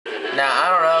Now, I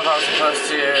don't know if I'm supposed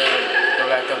to go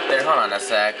back up there. Hold on a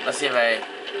sec. Let's see if I...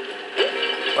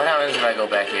 What happens if I go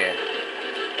back here?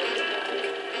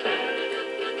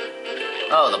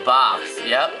 Oh, the box.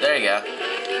 Yep, there you go.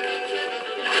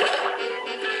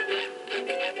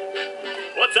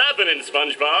 What's happening,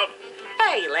 SpongeBob?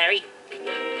 Hey, Larry.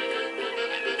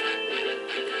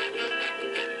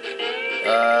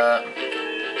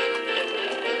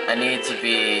 I need to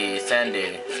be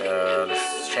Sandy, so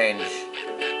let's change.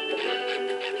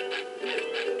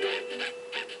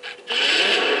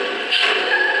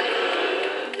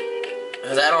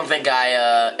 Because I don't think I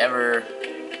ever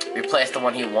replaced the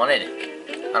one he wanted.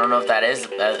 I don't know if that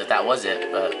was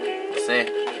it, but we'll see.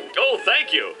 Oh,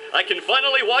 thank you. I can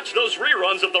finally watch those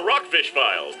reruns of the Rockfish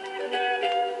Files.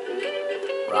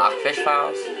 Rockfish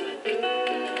Files?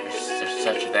 There's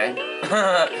such a thing?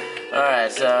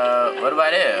 Alright, so what do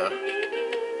I do?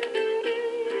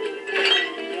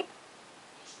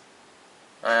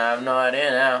 I have no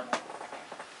idea now.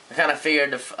 I kind of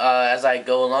figured as I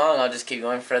go along, I'll just keep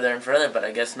going further and further, but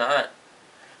I guess not.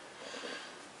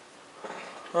 I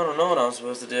don't know what I'm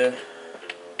supposed to do.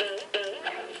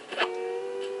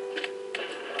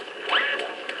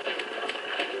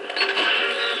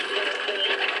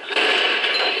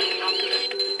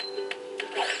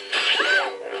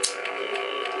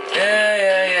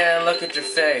 Yeah, look at your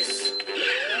face.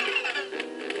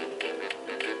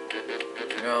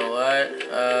 You know what?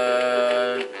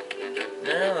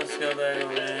 Yeah, let's go back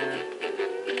over there.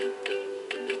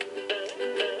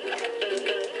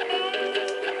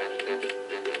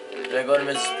 Did I go to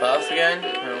Mrs. Puff again?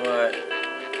 Or what?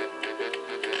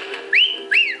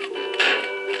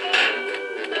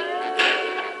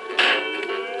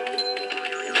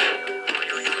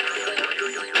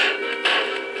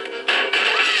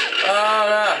 Oh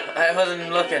no, I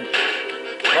wasn't looking.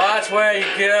 Watch where you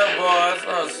go, boys.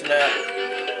 Oh snap.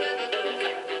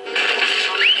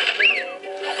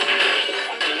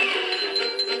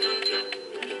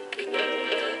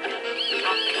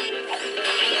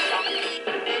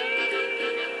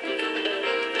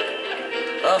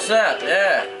 Oh snap,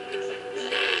 yeah.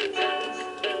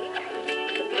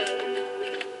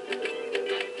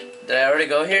 Did I already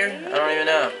go here? I don't even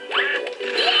know.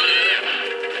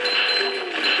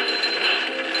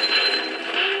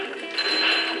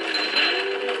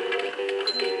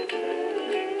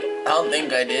 I don't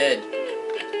think I did.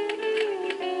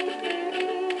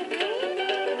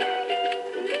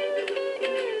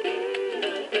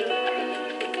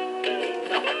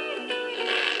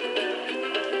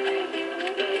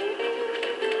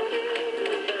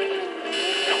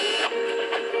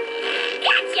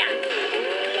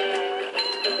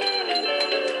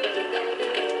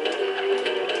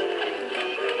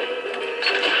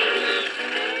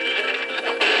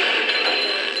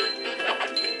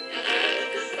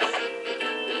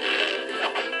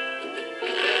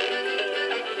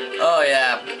 Oh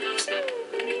yeah,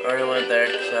 already went there,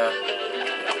 so.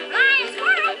 Lion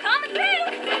squirrel coming through.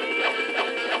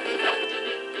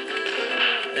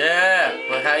 Yeah,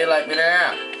 well how you like me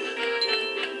now?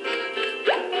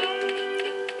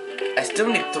 I still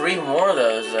need 3 more of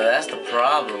those though, that's the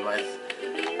problem. I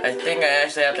think I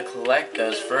actually have to collect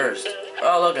those first.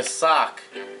 Oh look, a sock.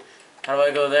 How do I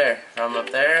go there? From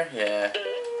up there? Yeah.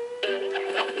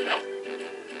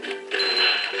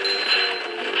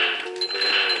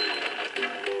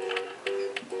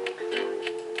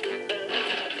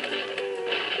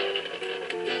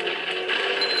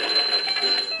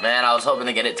 Man, I was hoping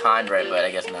to get it timed right, but I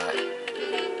guess not.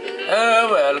 Oh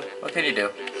well, what can you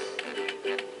do?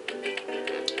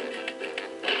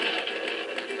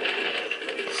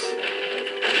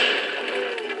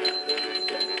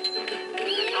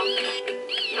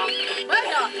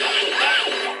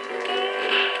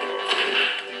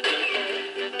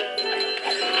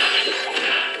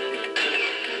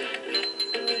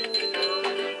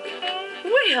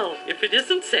 Well, if it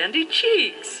isn't Sandy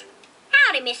Cheeks.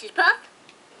 Howdy, Mrs. Puff.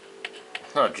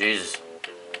 Oh, Jesus.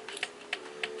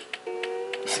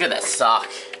 Let's get that sock.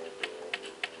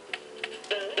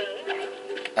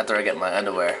 After I get my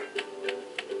underwear.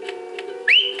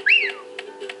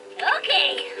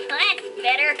 Okay, that's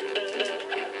better.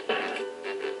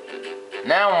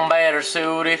 Now I'm better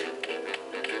suited.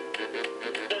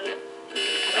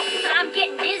 I'm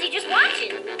getting dizzy just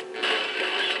watching.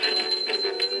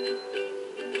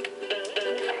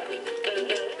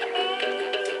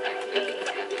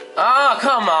 Oh,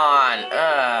 come on.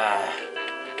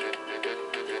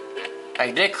 I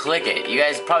did click it. You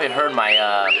guys probably heard my,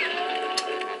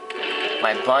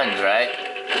 my buns, right?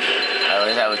 At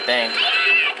least I would think.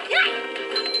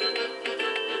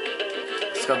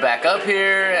 Let's go back up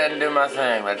here and do my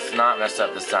thing. Let's not mess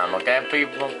up this time, okay,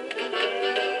 people?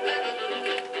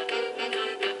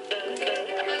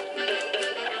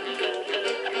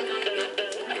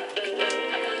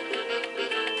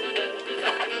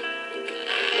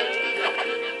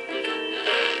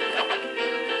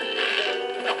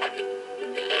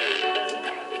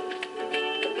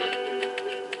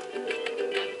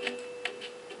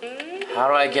 How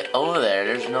do I get over there?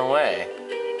 There's no way.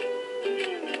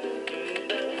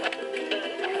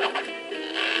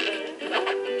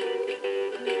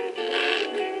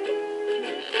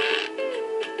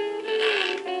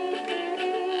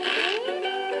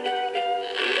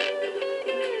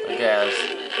 Okay,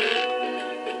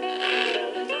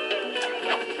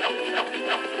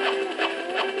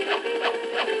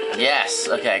 yes,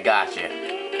 okay, got you.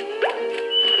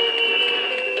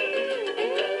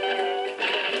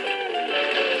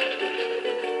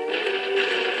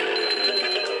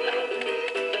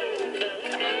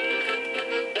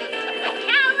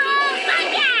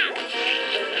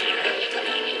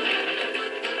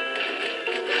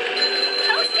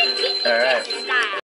 Toasted tiki All right. style.